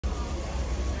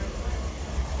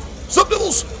Sup,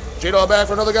 Devils? J-Dog back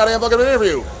for another goddamn fucking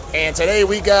interview. And today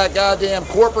we got goddamn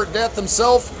Corporate Death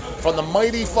himself from the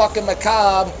mighty fucking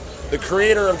Macabre, the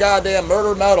creator of goddamn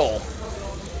murder metal.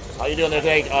 How you doing there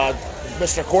today,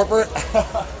 Mr. Corporate?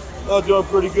 Oh, doing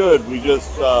pretty good. We just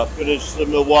finished the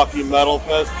Milwaukee Metal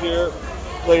Fest here,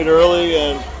 played early,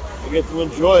 and we get to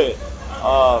enjoy it.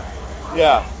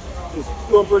 Yeah, just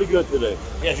doing pretty good today.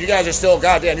 Yeah, you guys are still,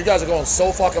 goddamn, you guys are going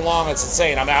so fucking long, it's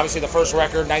insane. I mean, obviously the first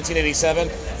record, 1987,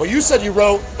 but you said you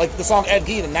wrote, like, the song Ed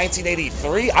Gein in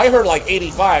 1983. I heard, like,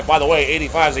 85. By the way,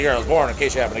 85 is the year I was born, in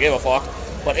case you happen to give a fuck.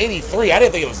 But 83, I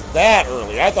didn't think it was that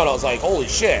early. I thought it was like, holy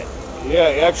shit.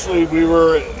 Yeah, actually, we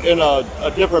were in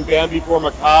a different band before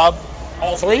Macabre.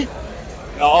 All three?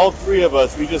 All three of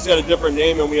us. We just had a different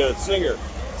name and we had a singer.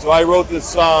 So I wrote this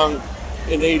song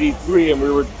in 83, and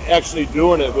we were actually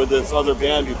doing it with this other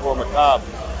band before Macabre.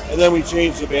 And then we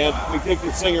changed the band. We kicked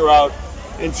the singer out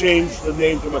and changed the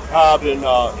name to Macabre in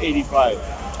 85.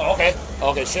 Oh, okay.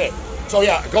 Okay, shit. So,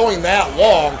 yeah, going that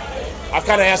long, I've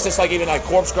kind of asked this, like, even like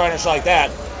Corpse Grinder, shit like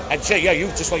that. And shit, yeah, you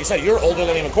just like you said, you're older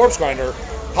than even Corpse Grinder.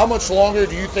 How much longer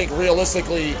do you think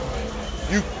realistically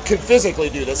you can physically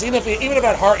do this? Even if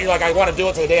at heart you're like, I want to do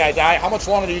it to the day I die, how much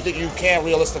longer do you think you can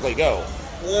realistically go?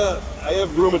 Yeah, I have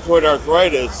rheumatoid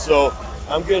arthritis, so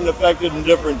I'm getting affected in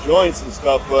different joints and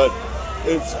stuff, but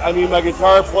it's, I mean, my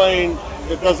guitar playing,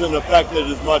 it doesn't affect it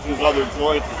as much as other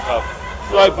joints and stuff.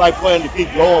 So I plan to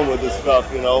keep going with this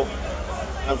stuff, you know.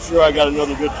 I'm sure I got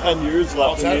another good 10 years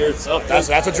left in here. So that's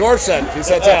what George said. He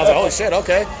said 10. I was like, holy shit,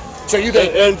 okay. So you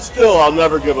think, and still, I'll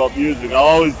never give up music. I'll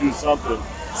always do something.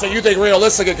 So you think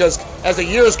realistically, because as the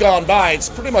years gone by, it's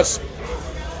pretty much,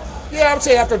 yeah, I would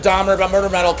say after Dahmer, but Murder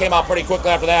Metal came out pretty quickly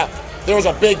after that. There was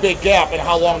a big gap in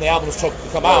how long the albums took to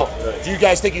come out. Right. Do you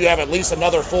guys think you have at least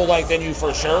another full length in you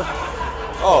for sure?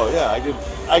 Oh yeah,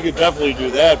 I could definitely do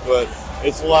that, but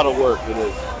it's a lot of work. It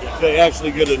is to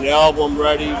actually get an album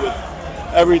ready with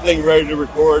everything ready to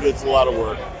record. It's a lot of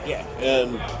work. Yeah.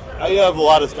 And I have a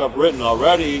lot of stuff written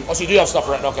already. Oh, so you do have stuff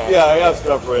written, okay. Yeah, I have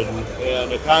stuff written,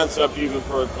 and a concept even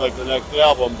for like the next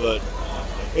album, but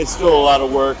it's still a lot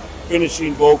of work.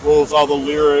 Finishing vocals, all the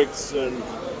lyrics, and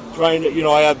trying to, you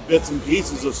know, I have bits and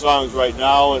pieces of songs right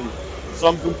now, and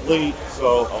some complete,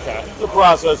 so okay. It's a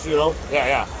process, you know. Yeah,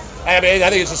 yeah. I mean, I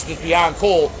think it's just beyond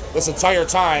cool. This entire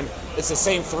time, it's the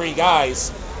same three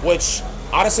guys, which,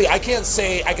 honestly, I can't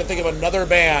say I can think of another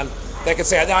band that could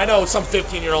say, now I know some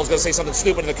 15-year-old's going to say something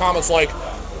stupid in the comments like,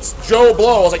 Joe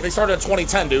Blow, I was like, they started in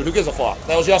 2010, dude. Who gives a fuck?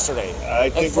 That was yesterday. I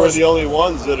think we're the only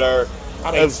ones that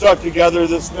have stuck together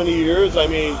this many years. I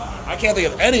mean, I can't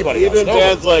think of anybody even else.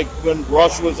 Bands like when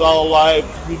Rush was all alive,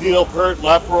 Neil Peart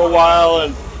left for a while,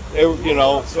 and they were, you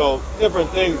know, so different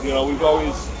things. You know, we've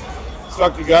always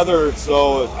stuck together.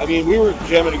 So I mean, we were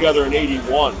jamming together in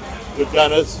 '81 with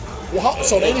Dennis. Well,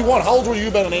 so in '81, how old were you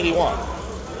been in '81?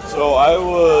 So I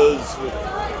was,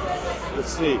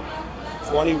 let's see,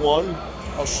 21.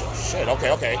 Oh shit!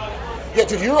 Okay. Yeah,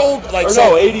 dude, you're old. Like, or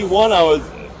no, 81. I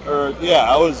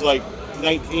was like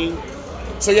 19.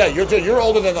 So yeah, you're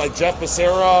older than like Jeff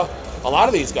Becerra, a lot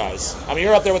of these guys. I mean,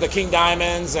 you're up there with the King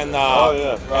Diamonds and oh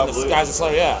yeah, probably. And the guys that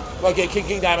Slayer. Yeah, like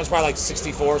King Diamond's probably like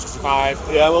 64, 65.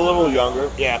 Yeah, I'm a little younger.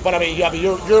 Yeah, but I mean,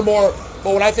 you're more.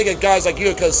 But when I think of guys like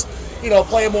you, because you know,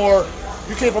 playing more,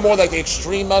 you came from more like the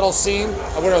extreme metal scene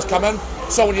of where it was coming.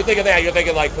 So when you think of that, you're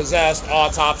thinking like Possessed,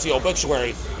 Autopsy,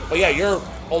 Obituary. But yeah, you're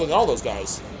older than all those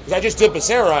guys. Because I just did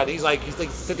Becerra, and he's like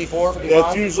 54, 55.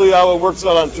 That's usually how it works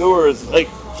out on tour. Is like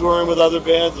touring with other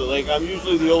bands. Like I'm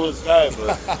usually the oldest guy.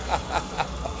 But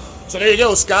so there you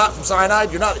go, Scott from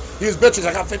Cyanide. You're not. He was bitches.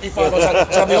 I got 55.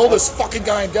 I'm the oldest fucking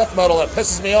guy in death metal. That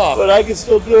pisses me off. But I can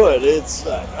still do it. It's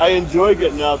I enjoy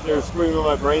getting out there, screaming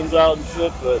my brains out and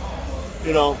shit. But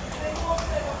you know.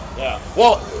 Yeah.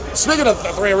 Well, speaking of the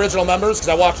three original members, because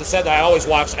I watched the set that I always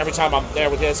watch every time I'm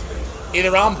there with his.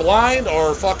 Either I'm blind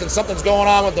or fucking something's going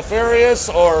on with Nefarious,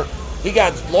 or he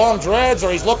got long dreads,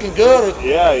 or he's looking good. Or,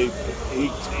 yeah,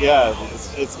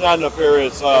 it's not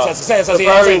Nefarious.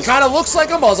 It kind of looks like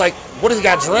him. I was like, what does he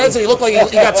got dreads? And he looked like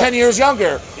he got 10 years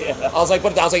younger. Yeah. I was like,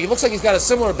 he looks like he's got a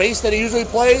similar bass that he usually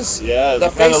plays. Yeah,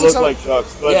 it kind of looks like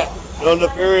Chuck's. But yeah. You know,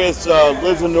 Nefarious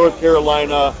lives in North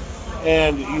Carolina,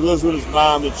 and he lives with his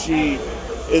mom, and she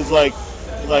is like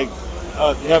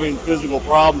having physical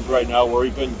problems right now where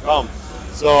he couldn't come.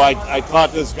 So I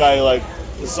taught this guy like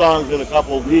the songs in a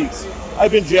couple of weeks.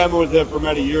 I've been jamming with him for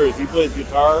many years. He plays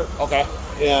guitar. Okay.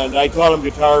 And I taught him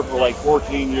guitar for like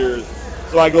 14 years.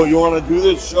 So I go, you want to do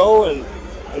this show? And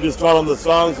I just taught him the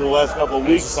songs in the last couple of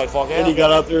weeks. Like, fuck yeah. And he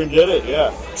got out there and did it,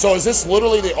 yeah. So is this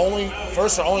literally the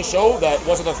first or only show that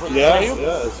wasn't the three of you?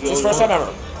 Yeah. It's his first time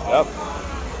ever? Yep.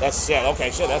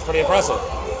 Okay, shit, that's pretty impressive.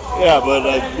 Yeah, but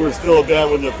we're still a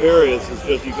band with Nefarious. It's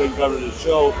just he couldn't come to the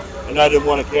show, and I didn't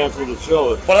want to cancel the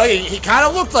show. But he kind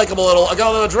of looked like him a little. I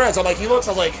got a little dreads. I'm like, he looks.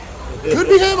 I was like, could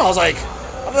be him. I was like,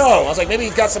 I don't know. I was like, maybe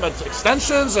he's got some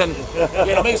extensions and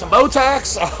maybe some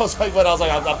Botox. I was like,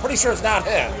 I'm pretty sure it's not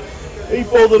him. He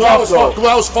pulled it off, though.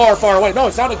 That was far, far away. No,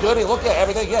 it sounded good. He looked at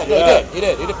everything. Yeah, he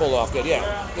did. He did pull it off good.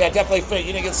 Yeah, definitely fit.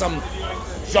 You didn't get some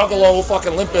juggalo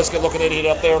fucking Limp Bizkit looking idiot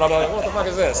up there, and I'm like, what the fuck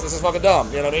is this? This is fucking dumb.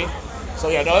 You know what I mean? So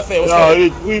yeah, no, it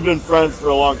was. We've been friends for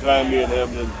a long time, me and him,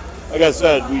 and like I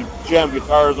said, we jam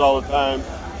guitars all the time.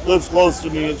 Lives close to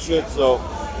me and shit, so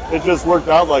it just worked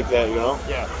out like that,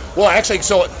 Yeah. Well, actually,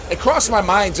 so it crossed my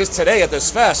mind just today at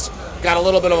this fest. Got a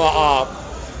little bit of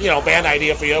a band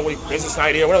idea for you, business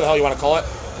idea, whatever the hell you want to call it.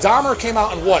 Dahmer came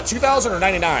out in what, 2000 or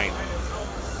 99?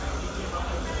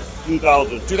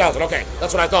 2000. 2000, okay.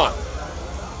 That's what I thought.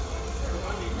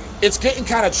 It's getting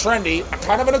kind of trendy,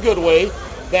 kind of in a good way,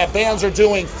 that bands are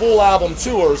doing full album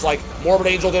tours, like Morbid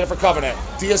Angel did it for Covenant.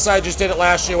 DSI just did it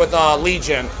last year with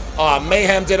Legion.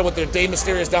 Mayhem did it with their Dave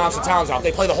Mysterious Downs and Towns out.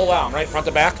 They play the whole album, right, front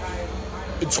to back.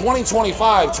 In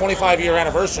 2025, 25-year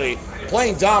anniversary,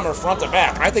 playing Dahmer front to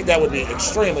back, I think that would be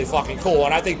extremely fucking cool,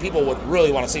 and I think people would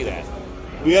really want to see that.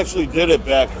 We actually did it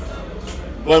back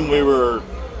when we were,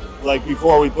 like,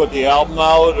 before we put the album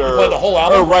out, or played the whole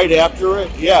album? Or right after it.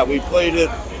 Yeah, we played it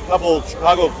a couple of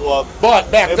Chicago clubs. But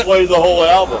played the whole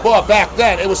album. But back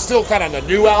then, it was still kind of the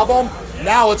new album.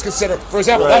 Now it's considered, for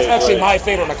example, that's actually my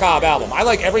favorite Macabre album. I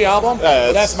like every album,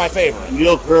 but that's my favorite.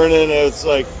 Neil Kernan, it's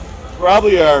like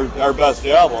probably our best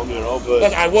album,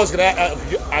 But I was gonna.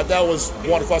 That was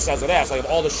one question I was gonna ask. Like, of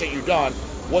all the shit you've done,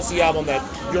 what's the album that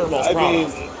you're most proud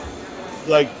of?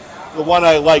 Like, the one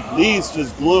I like least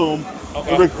is Gloom.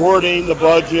 Okay. The recording, the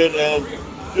budget, and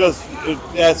just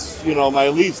that's my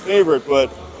least favorite.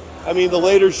 But I mean, the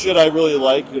later shit I really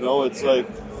like. It's like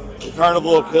the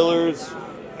Carnival of Killers.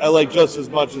 I like just as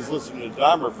much as listening to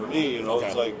Dahmer for me. Okay.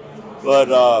 It's like, but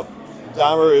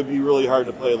Dahmer, it'd be really hard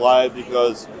to play live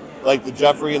because, like, the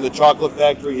Jeffrey and the Chocolate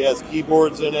Factory has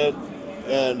keyboards in it,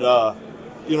 and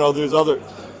there's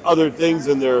other things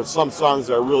in there. Some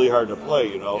songs are really hard to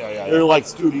play. They're like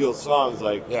studio songs,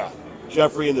 like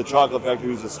Jeffrey and the Chocolate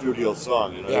Factory is a studio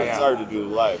song. It's hard to do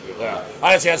live.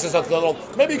 Honestly, that's just a little.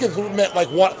 Maybe you could omit like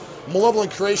what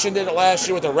Malevolent Creation did it last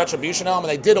year with their Retribution album,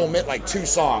 and they did omit like 2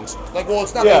 songs. Like, well,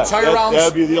 it's not the entire album.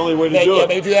 That'd be the only way to do it. Yeah,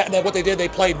 they do that, and then what they did, they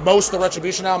played most of the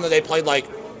Retribution album, and they played like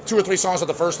 2 or 3 songs of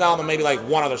the first album, and maybe like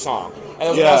 1 other song. And I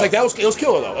was like, it was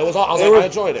killer though. I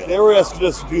enjoyed it. They were asking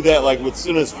us to do that like with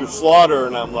Sinister Slaughter,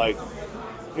 and I'm like,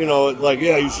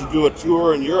 you should do a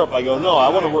tour in Europe. I go, no, I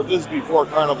want to work. This is before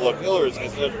Carnival of Killers. I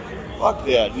said, fuck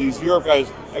that. These Europe guys,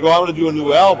 I go, I want to do a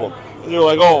new album. And they're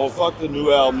like, oh, well, fuck the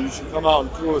new album. You should come out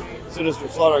and tour Sinister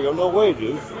Slaughter. I go, no way,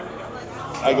 dude.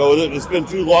 I go, it's been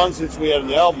too long since we had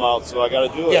an album out, so I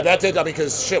got to do it. Yeah, that did,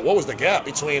 because shit, what was the gap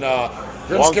between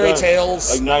Grim Scary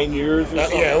Tales? Like 9 years or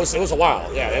something? Yeah, it was a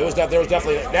while. Yeah, there was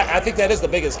definitely, I think that is the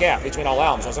biggest gap between all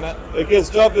albums, wasn't it? It gets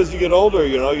tough as you get older,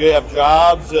 you have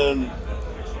jobs and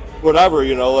whatever,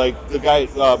 like the guy,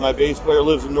 my bass player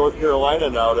lives in North Carolina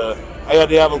now. I had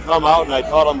to have him come out and I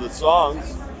taught him the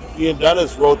songs. He and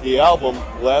Dennis wrote the album,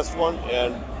 the last one,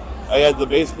 and I had the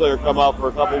bass player come out for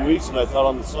a couple of weeks and I taught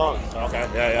him the songs. Okay,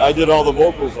 yeah. I did all the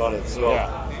vocals on it, so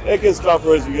it gets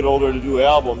tougher as you get older to do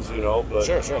albums, But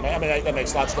sure, man. I mean, that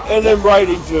makes lots of sense. And then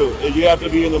writing too. You have to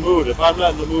be in the mood. If I'm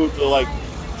not in the mood to like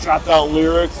jot down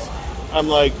lyrics, I'm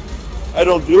like, I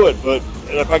don't do it. But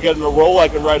if I get in a role, I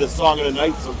can write a song in a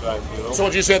night sometimes. So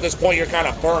would you say at this point you're kind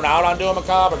of burnt out on doing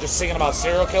Macabre, or just singing about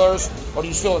serial killers, or do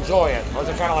you still enjoy it, or is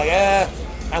it kind of like,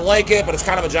 I like it, but it's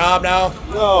kind of a job now?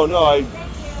 No.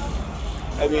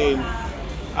 I mean,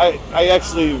 I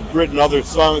actually have written other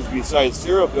songs besides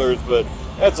serial killers, but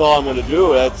that's all I'm going to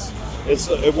do. It's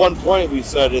at one point we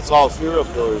said it's all serial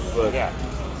killers, but yeah.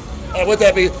 And would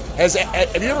that be,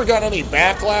 have you ever gotten any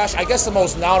backlash? I guess the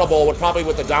most notable would probably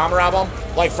with the Dahmer album,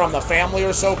 like from the family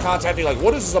or so, contacting like,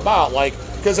 what is this about? Like,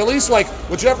 because at least like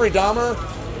with Jeffrey Dahmer,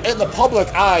 in the public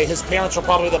eye, his parents are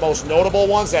probably the most notable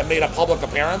ones that made a public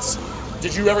appearance.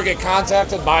 Did you ever get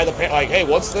contacted by the like, hey,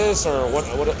 what's this, or what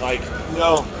like?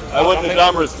 No, I went to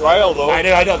Dahmer's trial though. I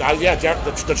know. Yeah,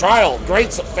 the trial,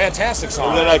 great, fantastic song.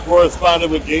 And then I corresponded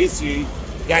with Gacy.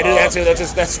 Yeah, I do that too.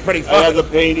 That's pretty fun. I had the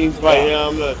paintings by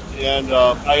him, and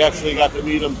I actually got to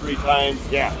meet him 3 times.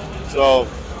 Yeah. So,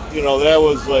 that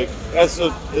was like, that's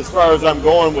as far as I'm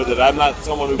going with it. I'm not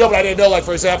someone who. No, but I didn't know, like,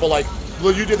 for example, like,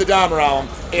 well, you did the Dahmer album.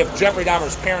 If Jeffrey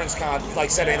Dahmer's parents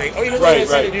said anything,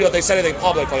 they said anything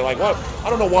publicly, like, what? I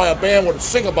don't know why a band would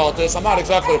sing about this. I'm not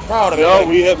exactly proud of it. No,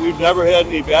 we've never had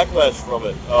any backlash from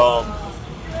it.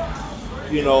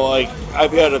 you know, like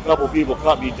I've had a couple people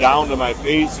cut me down to my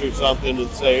face or something and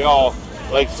say, oh,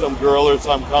 like some girl or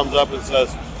something comes up and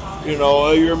says, you know,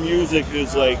 oh, your music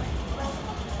is like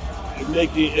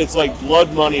it's like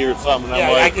blood money or something. Yeah,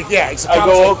 I'm like, I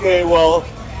go, okay, well,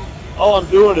 all I'm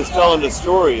doing is telling the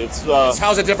story. It's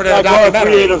how's it different than a documentary?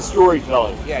 documentary? Creative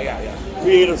storytelling. Yeah.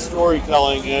 Creative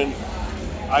storytelling, and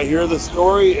I hear the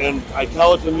story and I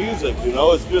tell it to music. You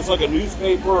know, it's just like a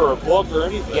newspaper or a book or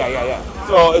anything. Yeah.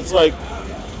 So it's like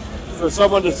for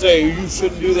someone to say you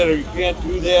shouldn't do that or you can't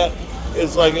do that.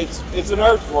 It's like it's an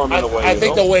art form in a way. I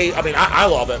think the way, I mean, I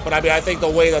love it, but I mean, I think the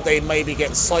way that they maybe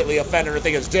get slightly offended or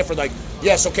think it's different. Like,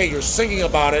 yes, okay, you're singing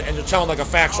about it and you're telling like a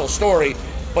factual story,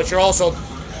 but you're also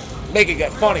making it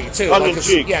funny too. Tongue in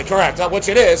cheek. Yeah, correct. Which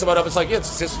it is, but it's like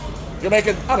it's just you're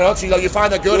making. I don't know. So, you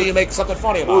find the good and you make something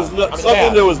funny about it.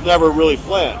 Something that was never really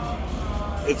planned.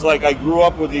 It's like I grew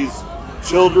up with these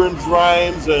children's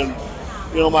rhymes and.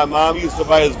 You know, my mom used to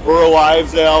buy his Burl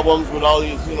Ives albums with all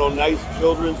these, you know, nice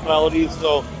children's melodies.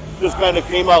 So just kind of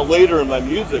came out later in my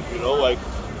music, you know, like,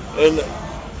 and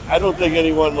I don't think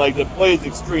anyone like that plays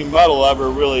extreme metal ever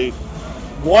really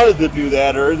wanted to do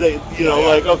that, or they, you know,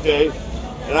 like, okay.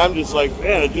 And I'm just like,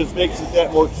 man, it just makes it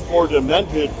that much more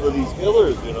demented for these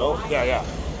killers, you know. Yeah.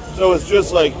 So it's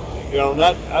just like, you know,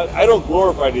 I don't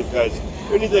glorify these guys.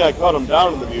 If anything, I cut them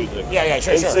down in the music. Yeah,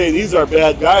 sure. And say these are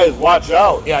bad guys. Watch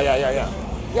out. Yeah.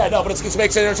 Yeah, no, but it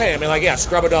makes it entertaining. I mean, like, yeah,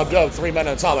 Scrub-a-Dub-Dub, 3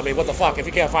 minutes up. I mean, what the fuck? If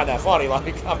you can't find that funny,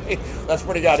 like, I mean, that's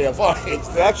pretty goddamn funny. It's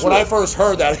factual. When I first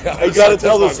heard that, I got to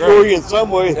tell the story in some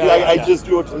way. I just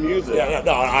do it to music. Yeah.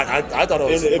 No, I thought it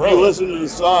was. And if you listen to the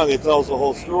song, it tells the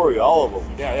whole story, all of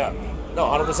them. Yeah. No,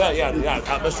 100%. Yeah.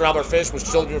 Mr. Albert Fish was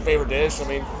still your favorite dish. I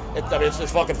mean,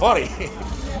 it's fucking funny.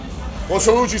 Well,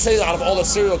 so who would you say out of all the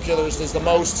serial killers is the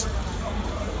most,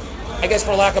 I guess,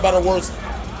 for lack of better words,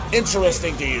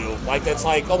 interesting to you? Like, that's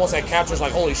like almost like captures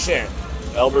like, holy shit.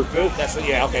 Albert Fish?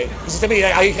 Okay. Because to me,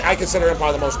 I consider him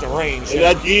probably the most deranged. And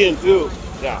Ed Gein, too.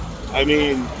 Yeah. I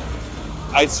mean,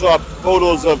 I saw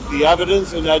photos of the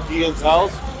evidence in Ed Gein's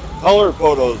house, color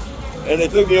photos, and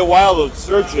it took me a while to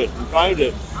search it and find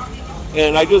it.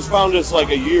 And I just found this like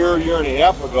a year and a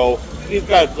half ago. He's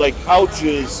got like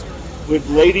couches with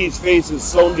ladies' faces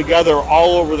sewn together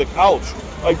all over the couch.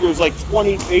 Like there's like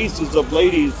 20 faces of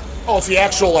ladies. Oh, it's the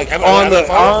actual, like, on the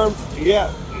arms,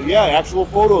 yeah, actual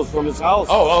photos from his house.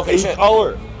 Oh, okay, in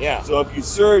color. Yeah. So if you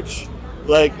search,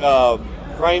 like,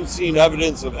 crime scene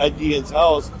evidence of Ed Gein's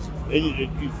house,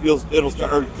 it'll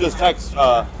start, or just text,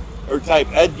 or type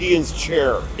Ed Gein's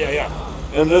chair. Yeah.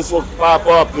 And this will pop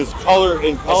up, this color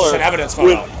in color. It's an evidence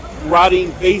photo. With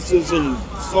rotting faces and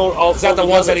so all. Is that the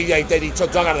ones that he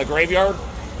took dug out of the graveyard?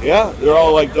 Yeah, they're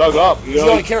all like dug up. You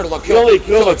only cared to look. He only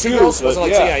killed two girls.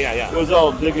 Yeah. It was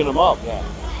all digging them up. Yeah.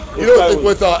 You know,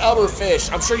 with Albert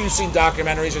Fish, I'm sure you've seen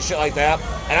documentaries and shit like that.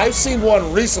 And I've seen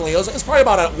one recently. It's probably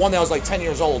about one that was like 10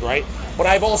 years old, right? But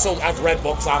I've read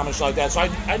books on him and shit like that, so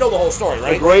I know the whole story,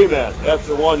 right? The Gray Man. That's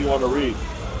the one you want to read.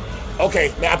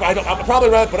 Okay, man, I probably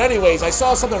read it, but anyways, I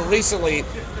saw something recently.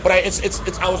 But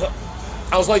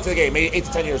I was late to the game, maybe 8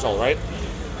 to 10 years old, right?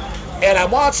 And I'm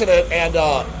watching it, and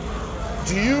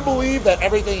do you believe that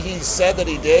everything he said that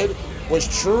he did was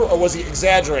true, or was he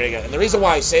exaggerating it? And the reason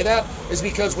why I say that is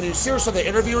because when you see some of the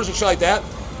interviewers and shit like that,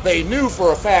 they knew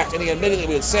for a fact, and he admittedly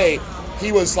would say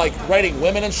he was like writing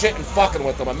women and shit and fucking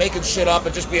with them and making shit up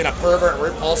and just being a pervert and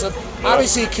repulsive. Yeah.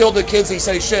 Obviously, he killed the kids. He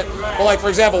said he shit. But like, for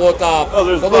example, with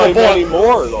there's the little boy, many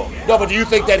more though. No, but do you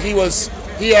think that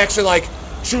he actually like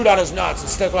chewed on his nuts and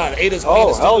stuck around and ate his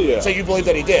penis? Oh, hell yeah. So you believe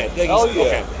that he did? Hell yeah.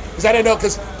 Okay. Because I didn't know,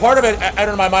 because part of it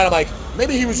entered my mind, I'm like,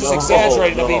 maybe he was just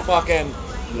exaggerating to be fucking...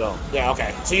 No. Yeah,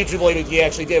 okay. So you do believe he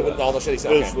actually did with all the shit he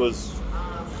said? Fish was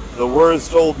the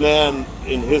worst old man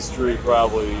in history,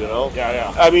 probably, you know?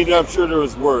 Yeah. I mean, I'm sure there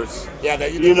was worse. Yeah,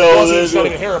 that you know, you don't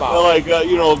even hear about. Like,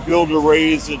 Gilda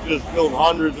Ray's that just killed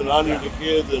hundreds and hundreds of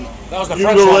kids. And that was the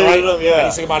French one, right? Them, yeah.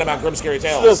 You sing about him on Grim Scary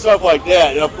Tales. Just stuff like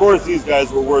that. And of course, these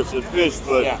guys were worse than Fish,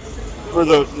 but for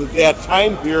that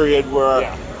time period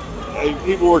where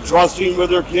people were trusting with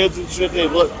their kids and shit, they'd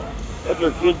let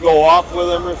their kid go off with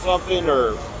them or something,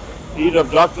 or he'd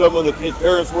abduct them when the kid's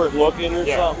parents weren't looking or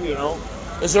something, you know.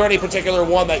 Is there any particular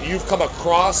one that you've come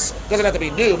across? Doesn't have to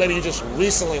be new. Maybe you just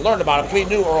recently learned about it. It can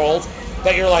be new or old.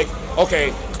 That you're like,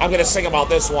 okay, I'm going to sing about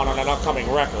this one on an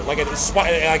upcoming record. Like it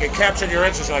captured your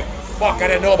interest. You're like, fuck, I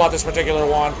didn't know about this particular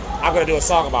one. I'm going to do a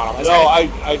song about him.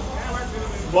 I'd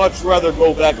much rather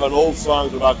go back on old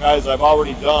songs about guys I've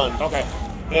already done. Okay.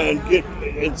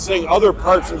 And sing other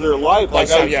parts of their life.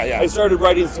 I started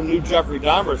writing some new Jeffrey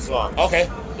Dahmer songs. Okay,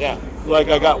 yeah. like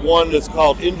I got one that's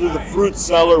called Into the Fruit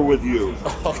Cellar with You.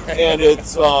 Okay. And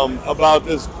it's about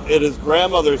this at his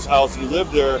grandmother's house. He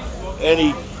lived there, and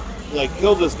he like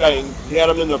killed this guy and he had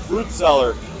him in the fruit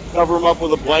cellar, cover him up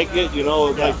with a blanket, you know,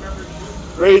 like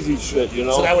crazy shit, you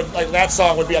know. So that would that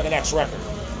song would be on the next record.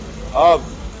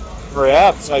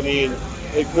 Perhaps. I mean,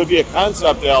 it could be a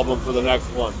concept album for the next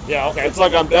one. Yeah, okay. It's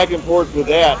like I'm back and forth with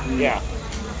that. Yeah.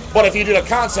 But if you did a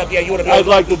concept, yeah, you would have. I'd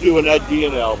like to do an Ed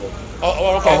Gein album.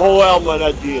 Oh, okay. A whole album on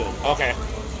Ed Gein. Okay.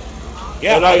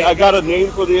 Yeah. And I got a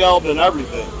name for the album and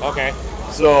everything. Okay.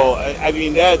 So I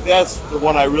mean that's the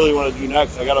one I really want to do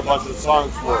next. I got a bunch of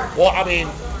songs for it. Well, I mean,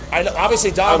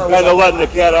 obviously Dahmer. I'm kind of letting the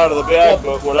cat out of the bag,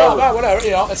 but whatever. No, whatever.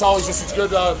 You know, it's always just it's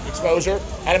good exposure.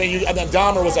 And I mean, and then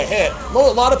Dahmer was a hit. A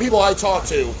lot of people I talk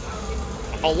to,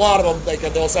 a lot of them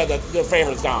they'll say that their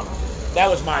favorite is Dahmer. That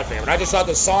was my favorite. I just thought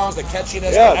the songs, the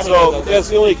catchiness. Yeah, so that's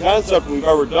the only concept we've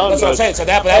ever done. That's what I'm saying. So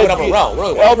that would have a row,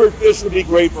 really. Albert Fish would be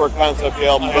great for a concept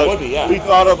album. It would be, yeah. We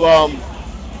thought of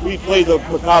we played the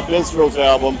Macabre Minstrels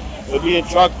album, but me and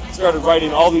Chuck started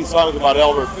writing all these songs about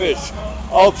Albert Fish,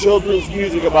 all children's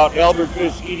music about Albert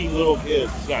Fish eating little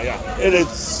kids. Yeah, yeah. And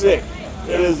it's sick.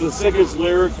 It is the sickest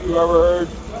lyrics you've ever heard,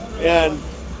 and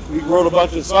we wrote a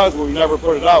bunch of songs, but we never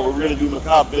put it out. We're going to do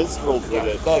Macabre Minstrels with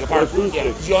it. Like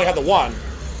you only had the one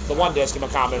disc of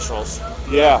Macabre Minstrels.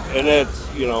 Yeah, and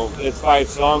it's 5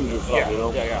 songs or something, Yeah, you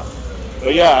know? yeah.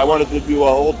 But yeah, I wanted to do a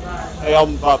whole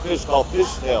album about fish called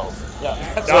Fish Tales.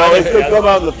 Yeah. So it could come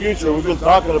out in the future. We've been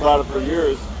talking about it for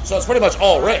years. So it's pretty much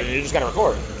all written. You just got to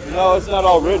record it. No, it's not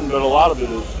all written, but a lot of it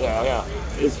is. Yeah, yeah.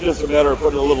 It's just a matter of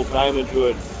putting a little time into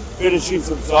it, finishing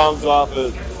some songs off.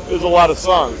 There's a lot of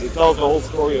songs. It tells the whole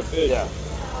story of fish. Yeah.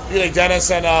 Do you think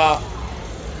Dennis and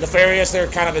Nefarious, they're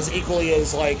kind of as equally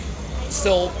as like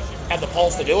still have the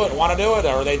pulse to do it and want to do it,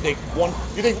 or they think one?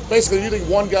 You think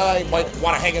one guy might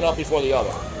want to hang it up before the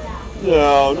other?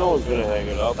 No one's gonna hang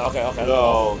it up. Okay.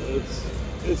 No,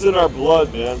 it's in our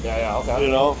blood, man. Yeah, okay.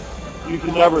 You know, you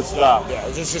can never stop. Yeah,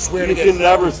 it's just weird. You can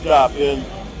never stop, and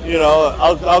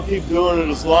I'll keep doing it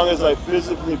as long as I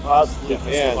physically possibly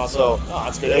can. So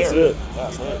that's good. That's it.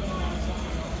 That's it.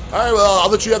 All right, well, I'll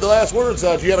let you have the last words. Do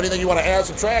you have anything you want to add,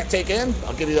 subtract, take in?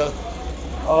 I'll give you the.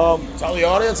 Tell the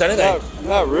audience anything.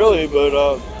 Not really,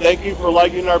 but thank you for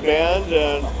liking our band,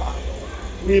 and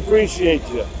we appreciate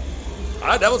you. All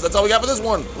right, that's all we got for this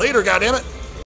one. Later, goddammit.